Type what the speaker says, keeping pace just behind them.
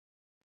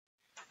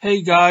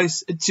Hey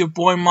guys, it's your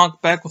boy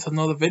Mark back with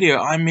another video.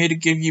 I'm here to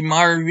give you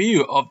my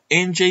review of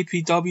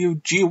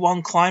NJPW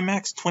G1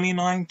 Climax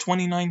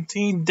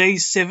 29-2019 Day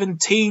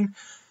 17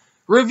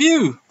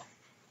 review.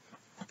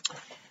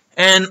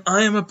 And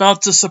I am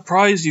about to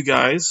surprise you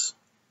guys.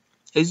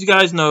 As you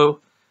guys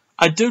know,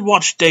 I did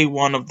watch Day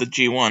 1 of the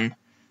G1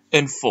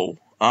 in full.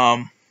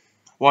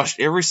 Watched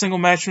every single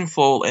match in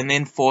full, and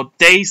then for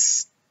Day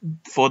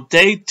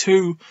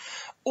 2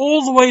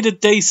 all the way to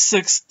Day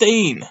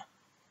 16.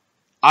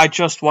 I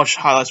just watched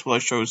highlights for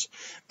those shows,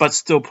 but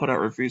still put out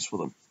reviews for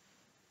them.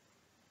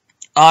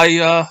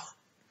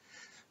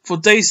 For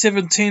Day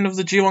 17 of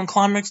the G1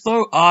 Climax,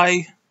 though,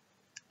 I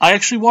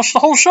actually watched the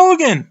whole show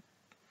again.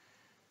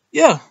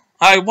 Yeah,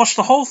 I watched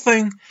the whole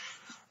thing.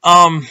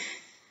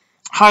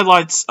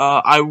 Highlights,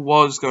 I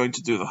was going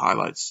to do the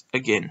highlights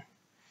again.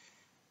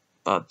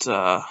 But,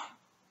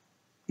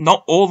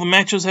 not all the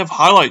matches have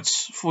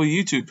highlights for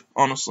YouTube,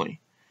 honestly.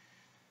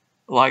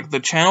 Like, the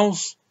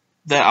channels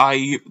that I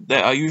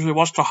usually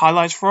watch the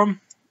highlights from.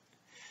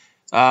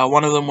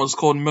 One of them was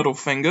called Middle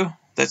Finger.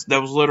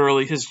 That was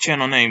literally his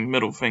channel name,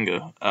 Middle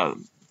Finger.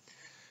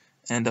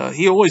 And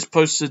he always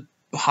posted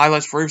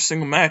highlights for every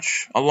single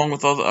match, along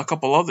with a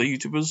couple other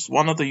YouTubers.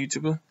 One other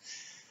YouTuber,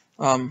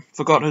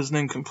 forgot his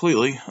name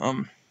completely.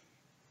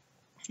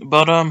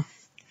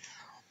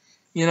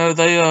 You know,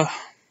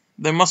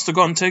 they must have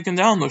gotten taken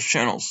down, those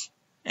channels,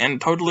 and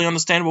totally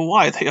understandable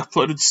why they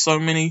uploaded so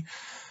many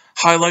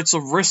highlights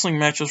of wrestling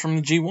matches from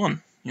the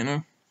G1, you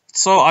know.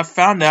 So I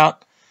found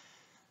out,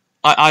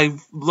 I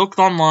looked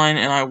online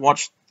and I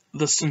watched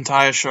this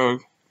entire show,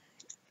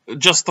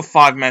 just the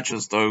 5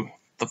 matches though,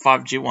 the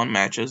 5 G1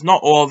 matches,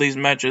 not all these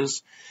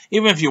matches.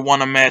 Even if you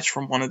won a match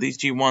from one of these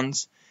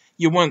G1s,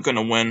 you weren't going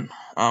to win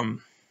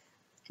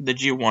the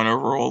G1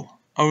 overall.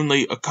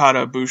 Only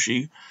Okada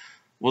Ibushi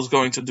was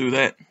going to do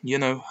that, you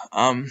know.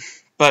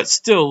 But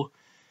still,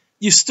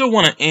 you still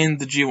want to end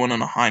the G1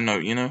 on a high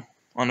note, you know,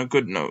 on a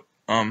good note.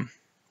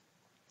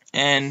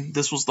 And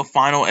this was the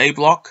final A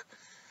block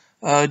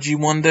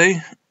G1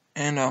 day,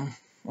 and I'm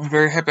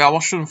very happy I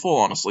watched it in full,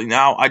 honestly.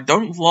 Now, I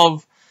don't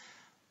love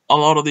a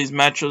lot of these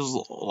matches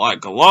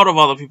like a lot of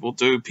other people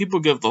do. People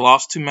give the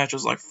last 2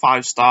 matches like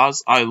 5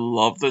 stars. I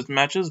love those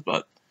matches,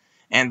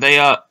 and they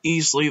are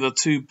easily the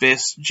 2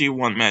 best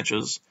G1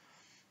 matches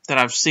that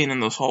I've seen in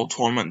this whole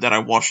tournament that I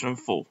watched in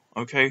full,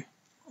 okay?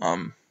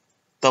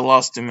 The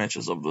last 2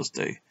 matches of this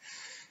day.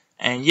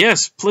 And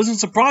yes, pleasant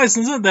surprise,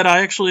 isn't it, that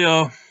I actually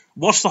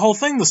watched the whole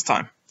thing this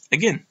time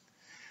again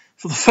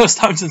for the first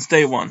time since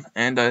day 1,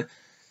 and it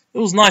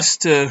was nice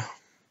to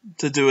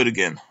do it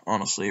again.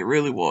 Honestly, it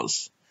really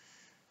was.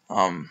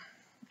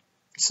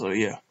 So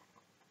yeah,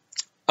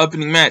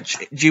 opening match,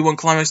 G1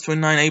 Climax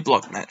 29 A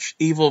block match,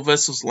 Evil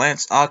versus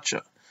Lance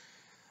Archer.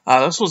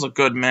 This was a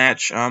good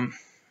match. I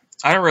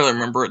don't really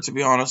remember it, to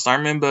be honest. I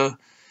remember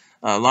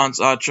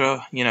Lance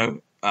Archer, you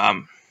know,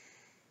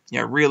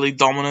 really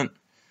dominant.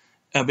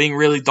 Being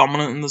really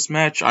dominant in this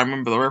match. I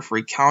remember the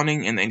referee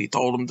counting, and then he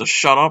told him to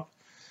shut up.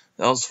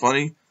 That was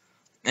funny.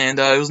 And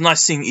it was nice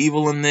seeing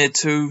Evil in there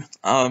too.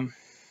 It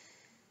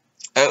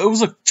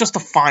was just a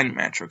fine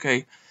match,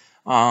 okay?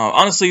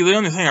 Honestly, the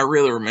only thing I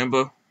really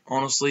remember,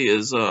 honestly,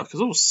 is,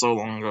 because it was so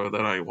long ago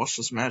that I watched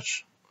this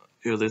match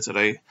earlier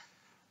today.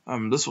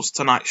 This was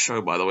tonight's show,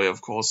 by the way,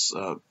 of course.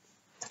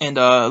 And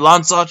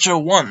Lance Archer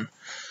won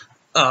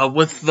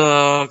with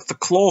the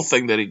claw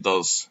thing that he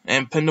does,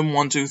 and pinned him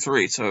 1, 2,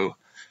 3. So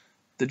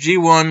the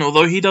G1,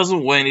 although he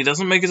doesn't win, he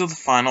doesn't make it to the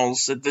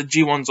finals, the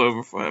G1's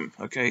over for him,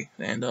 okay?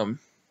 And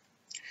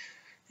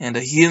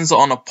he ends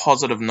on a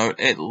positive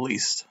note, at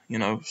least, you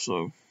know,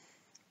 so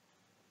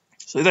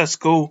that's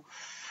cool.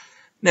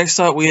 Next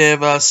up, we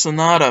have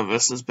Sanada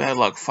versus Bad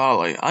Luck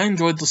Fale. I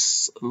enjoyed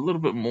this a little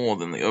bit more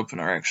than the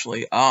opener,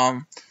 actually.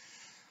 You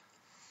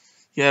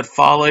had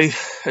Fale.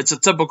 It's a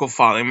typical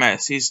Fale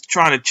match. He's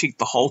trying to cheat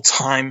the whole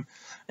time,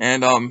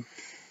 and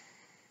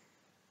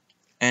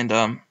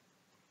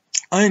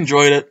I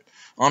enjoyed it,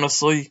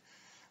 honestly.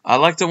 I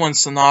liked it when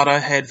Sanada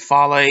had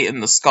Fale in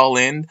the skull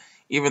end.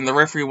 Even the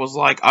referee was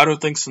like, I don't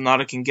think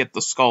Sanada can get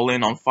the skull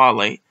end on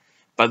Fale.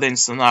 But then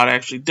Sanada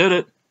actually did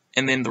it.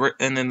 And then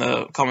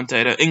the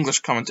commentator,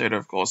 English commentator,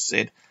 of course,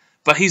 said,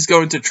 but he's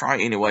going to try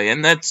anyway.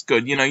 And that's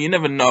good. You know, you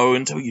never know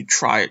until you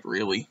try it,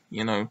 really,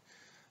 you know.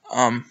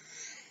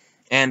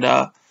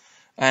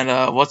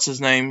 What's his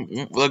name?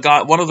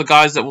 One of the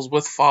guys that was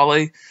with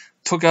Fale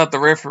took out the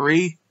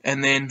referee,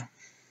 and then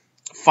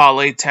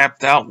Fale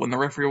tapped out when the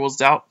referee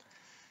was out.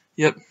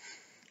 Yep.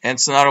 And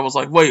Sanada was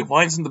like, wait,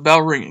 why isn't the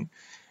bell ringing?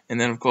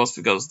 And then, of course,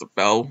 because the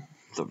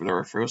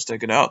referee was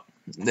taken out.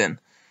 Then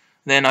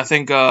I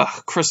think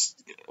Chris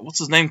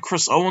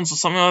Owens or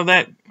something like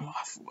that.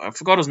 I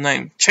forgot his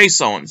name.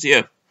 Chase Owens,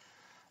 yeah.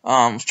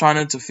 Was trying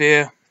to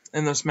interfere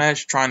in this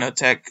match, trying to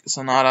attack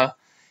Sanada.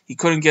 He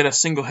couldn't get a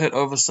single hit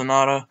over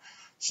Sanada,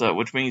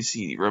 which means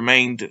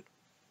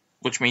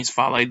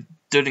Fale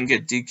didn't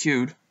get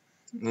DQ'd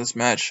in this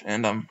match.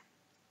 And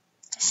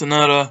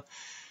Sanada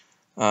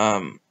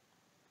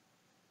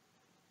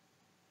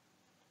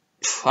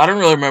I don't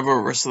really remember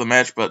the rest of the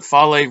match, but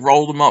Fale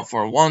rolled him up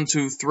for a 1,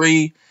 2,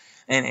 3,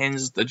 and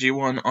ends the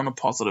G1 on a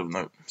positive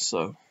note.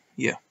 So,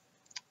 yeah.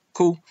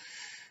 Cool.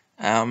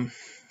 Happy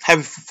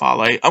for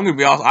Fale. I'm going to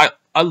be honest,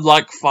 I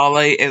like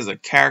Fale as a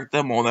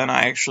character more than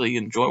I actually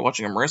enjoy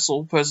watching him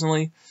wrestle,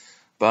 personally.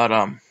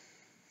 But,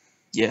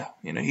 yeah,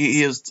 you know,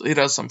 he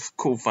does some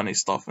cool, funny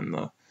stuff in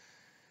the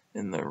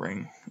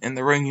ring. In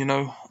the ring, you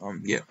know,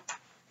 yeah.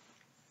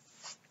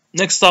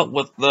 Next up,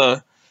 we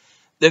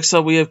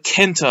have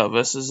KENTA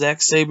versus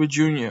Zack Sabre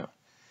Jr.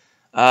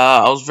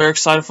 I was very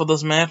excited for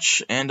this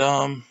match, and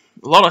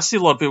I see a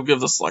lot of people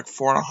give this like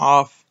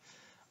 4.5.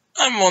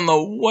 I'm on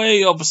the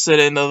way opposite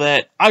end of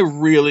that. I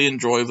really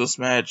enjoyed this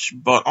match,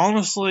 but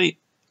honestly,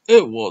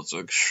 it was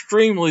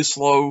extremely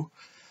slow,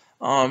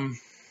 and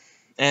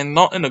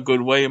not in a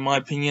good way, in my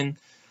opinion.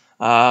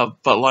 But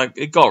like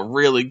it got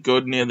really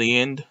good near the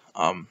end.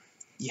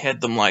 You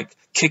had them like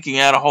kicking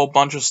out a whole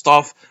bunch of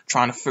stuff,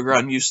 trying to figure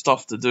out new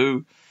stuff to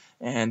do,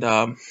 and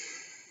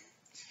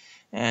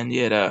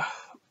yeah,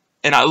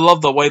 and I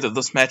love the way that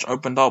this match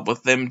opened up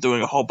with them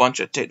doing a whole bunch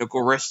of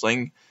technical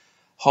wrestling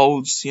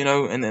holds, you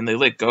know, and then they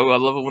let go. I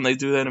love it when they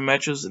do that in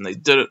matches, and they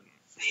did it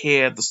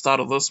here at the start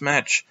of this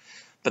match.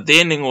 But the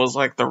ending was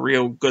like the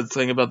real good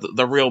thing about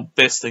the real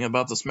best thing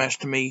about this match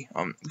to me.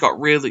 Got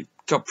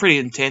pretty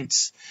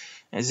intense,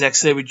 and Zack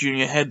Sabre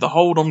Jr. had the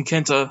hold on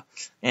KENTA,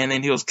 and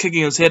then he was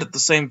kicking his head at the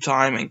same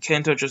time, and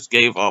KENTA just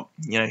gave up.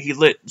 You know, he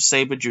let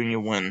Sabre Jr.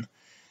 win,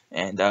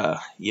 and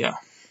yeah.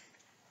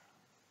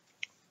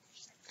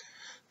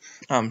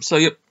 So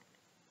yep,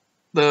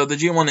 the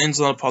G1 ends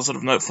on a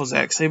positive note for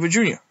Zack Sabre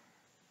Jr.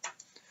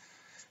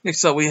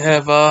 Next up, we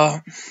have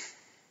Hiroshi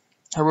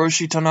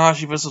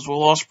Tanahashi versus Will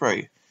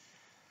Ospreay.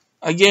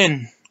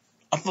 Again,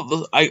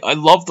 I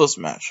love this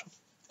match.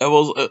 It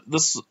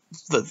was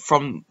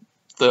from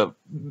the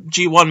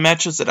G1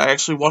 matches that I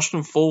actually watched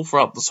in full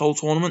throughout this whole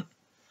tournament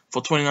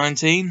for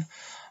 2019.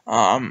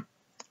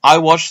 I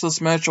watched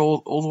this match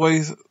all the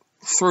way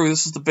through.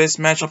 This is the best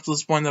match up to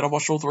this point that I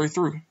watched all the way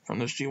through from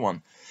this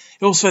G1.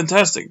 It was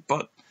fantastic,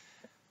 but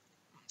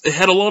it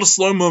had a lot of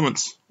slow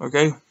moments,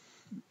 okay?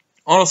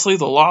 Honestly,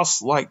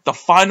 the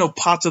final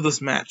parts of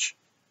this match,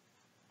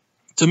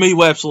 to me,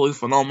 were absolutely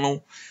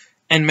phenomenal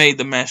and made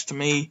the match to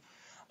me.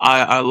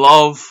 I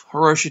love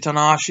Hiroshi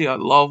Tanahashi. I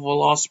love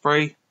Will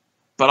Ospreay,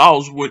 but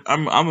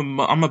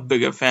I'm a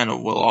bigger fan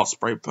of Will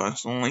Ospreay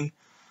personally,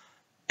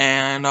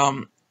 and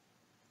a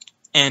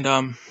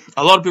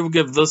lot of people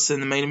give this in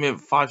the main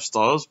event 5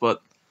 stars,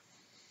 but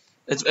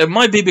it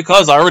might be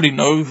because I already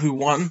know who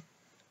won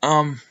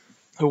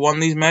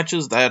these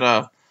matches that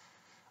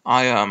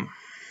I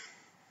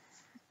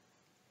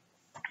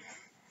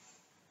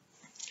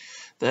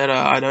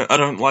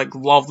don't like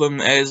love them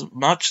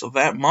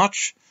that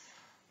much.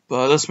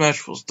 But this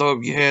match was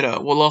dope. You had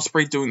Will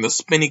Ospreay doing the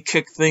spinny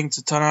kick thing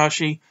to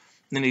Tanahashi,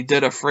 then he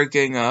did a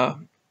freaking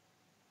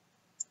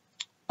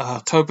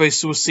Tope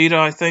Suicida,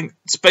 I think,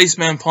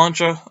 Spaceman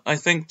Puncher, I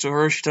think, to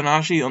Hiroshi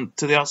Tanahashi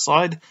to the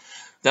outside.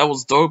 That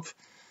was dope.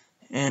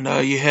 And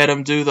you had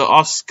him do the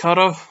Os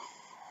Cutter,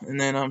 and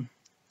then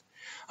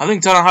I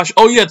think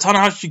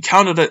Tanahashi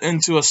countered it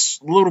into a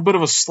little bit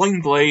of a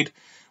sling blade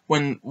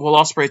when Will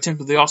Ospreay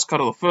attempted the Os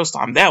Cutter the first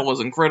time. That was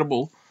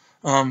incredible.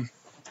 And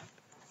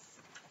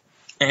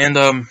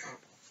then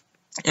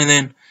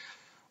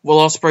Will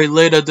Ospreay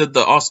later did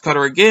the Os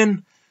Cutter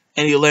again,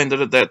 and he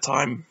landed it that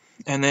time.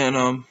 And then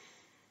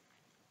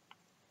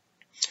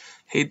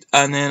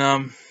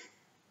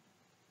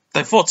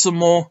they fought some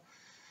more,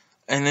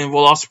 and then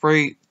Will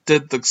Ospreay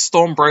did the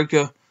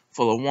Stormbreaker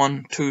for the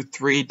 1, 2,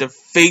 3,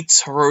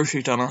 defeats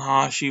Hiroshi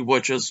Tanahashi,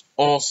 which is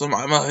awesome.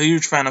 I'm a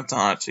huge fan of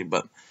Tanahashi,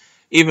 but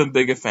even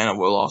bigger fan of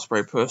Will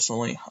Ospreay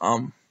personally.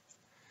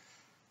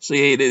 So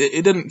yeah,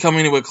 it didn't come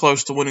anywhere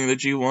close to winning the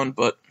G1,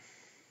 but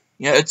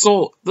yeah,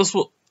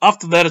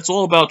 after that, it's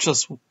all about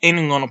just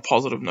ending on a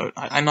positive note.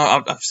 I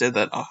know I've said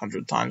that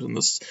 100 times in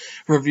this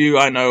review,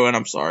 I know, and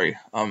I'm sorry.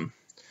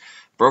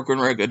 Broken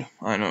record,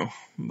 I know,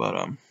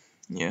 but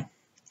yeah.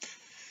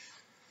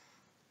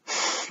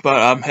 But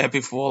I'm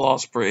happy for Will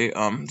Ospreay.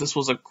 This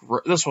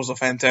was a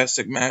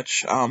fantastic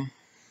match.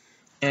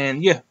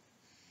 And yeah.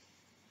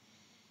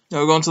 Now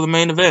we're going to the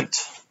main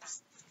event.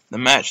 The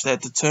match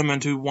that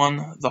determined who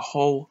won the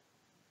whole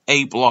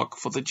A block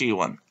for the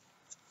G1.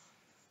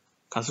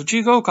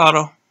 Kazuchika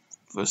Okada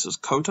versus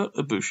Kota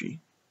Ibushi.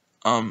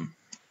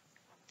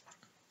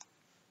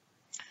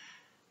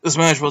 This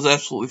match was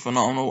absolutely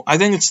phenomenal. I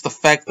think it's the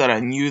fact that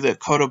I knew that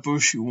Kota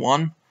Ibushi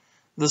won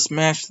this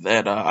match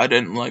that I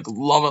didn't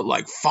love it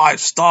like 5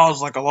 stars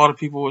like a lot of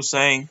people were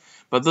saying.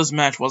 But this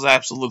match was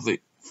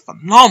absolutely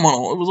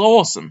phenomenal. It was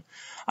awesome.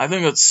 I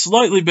think it's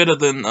slightly better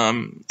than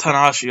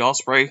Tanahashi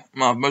Ospreay,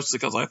 mostly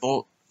because I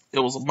thought it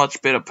was a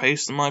much better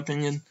pace in my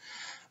opinion.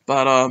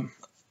 But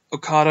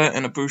Okada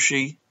and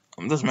Ibushi,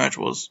 this match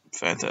was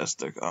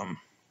fantastic.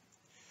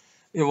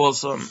 You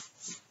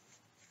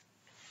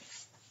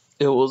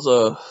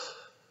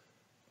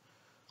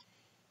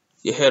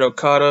had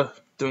Okada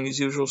doing his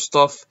usual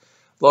stuff,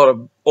 a lot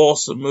of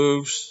awesome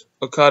moves.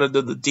 Okada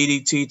did the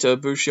DDT to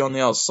Ibushi on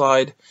the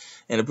outside,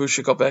 and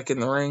Ibushi got back in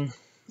the ring.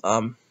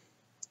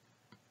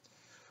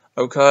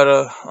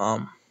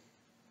 Okada,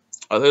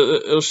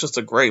 it was just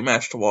a great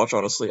match to watch,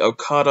 honestly.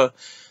 Okada,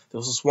 there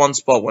was this one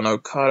spot when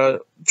Okada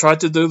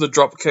tried to do the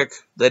drop kick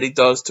that he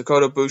does to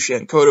Kota Ibushi,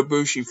 and Kota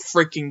Ibushi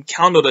freaking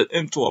countered it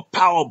into a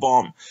power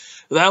bomb.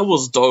 That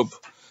was dope.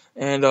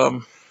 And I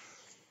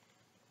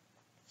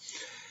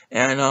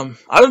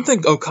don't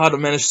think Okada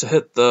managed to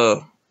hit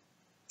the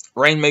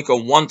Rainmaker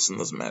once in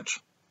this match.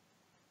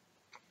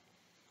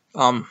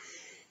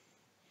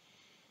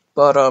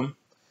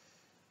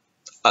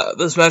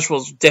 This match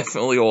was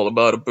definitely all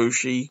about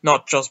Ibushi,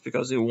 not just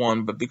because he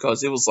won, but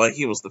because it was like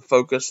he was the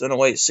focus in a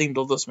way it seemed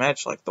of this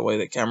match, like the way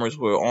the cameras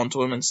were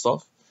onto him and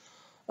stuff.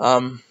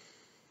 And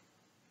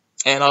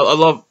I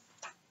love.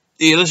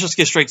 Yeah, let's just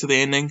get straight to the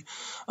ending.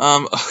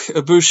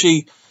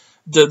 Ibushi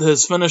did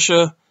his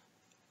finisher.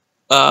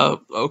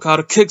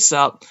 Okada kicks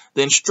out,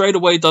 then straight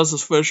away does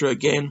his finisher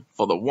again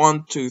for the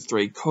 1, 2,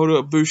 3.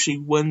 Kota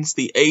Ibushi wins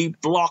the A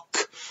block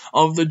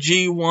of the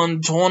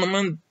G1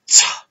 tournament.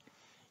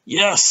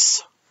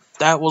 Yes,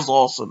 that was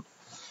awesome.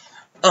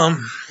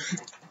 I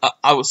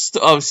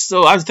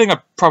think I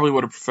probably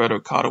would have preferred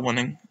Okada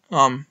winning.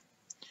 But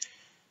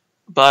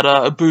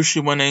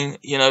Ibushi winning,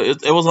 you know,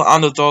 it was an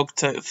underdog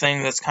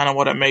thing. That's kind of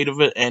what I made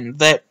of it, and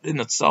that in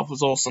itself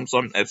was awesome. So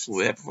I'm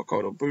absolutely happy for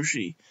Kota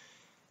Ibushi.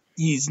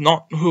 He's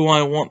not who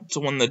I want to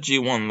win the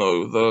G1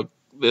 though.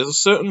 There's a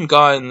certain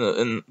guy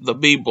in the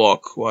B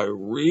block who I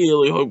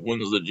really hope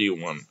wins the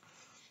G1,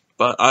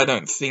 but I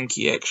don't think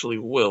he actually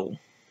will.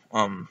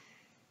 I'm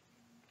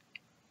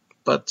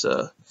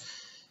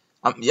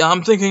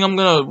thinking I'm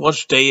gonna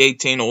watch Day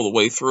 18 all the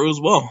way through as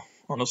well.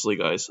 Honestly,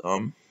 guys,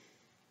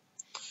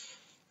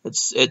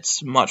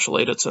 it's much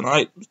later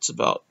tonight. It's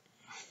about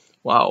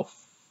wow,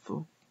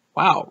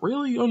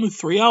 really only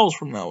 3 hours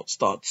from now it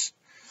starts.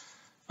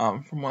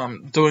 From when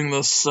I'm doing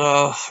this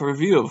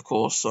review, of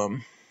course.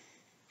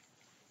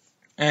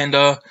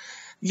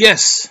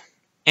 Yes,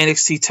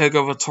 NXT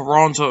TakeOver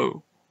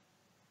Toronto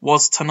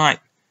was tonight.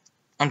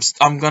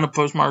 I'm gonna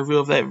post my review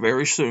of that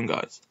very soon,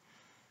 guys.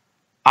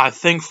 I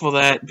think for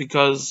that,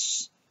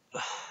 because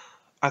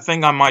I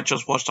think I might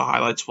just watch the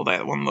highlights for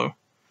that one though.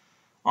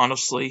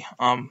 Honestly,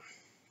 a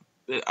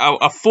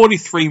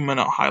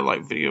 43-minute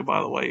highlight video,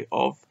 by the way,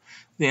 of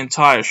the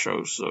entire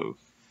show. So,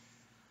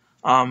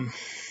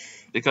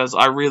 because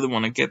I really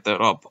want to get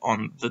that up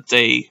on the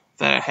day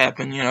that it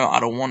happened. You know, I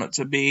don't want it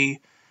to be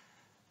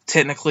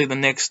technically the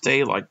next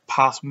day, like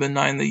past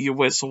midnight in the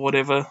US or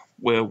whatever,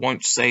 where it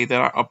won't say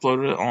that I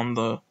uploaded it on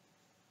the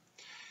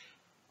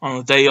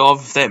day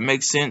of, if that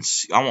makes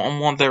sense. I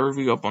want that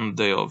review up on the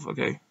day of,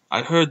 okay?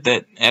 I heard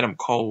that Adam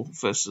Cole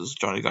versus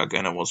Johnny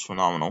Gargano was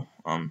phenomenal.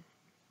 I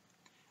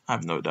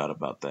have no doubt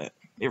about that.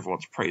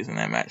 Everyone's praising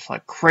that match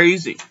like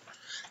crazy.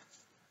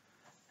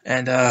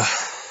 And,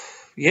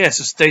 yeah,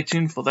 so stay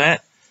tuned for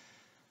that.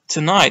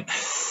 Tonight,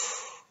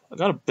 I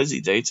got a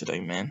busy day today,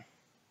 man.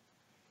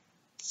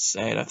 It's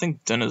sad. I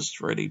think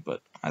dinner's ready,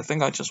 but I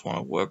think I just want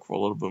to work for a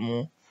little bit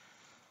more.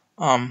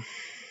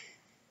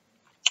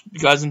 You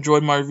guys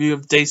enjoyed my review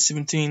of Day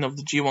 17 of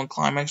the G1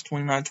 Climax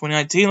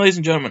 2019, ladies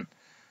and gentlemen.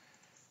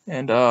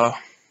 And,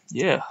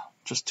 yeah,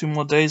 just 2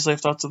 more days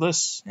left after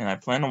this, and I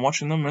plan on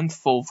watching them in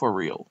full for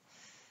real.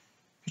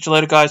 Catch you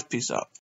later, guys. Peace out.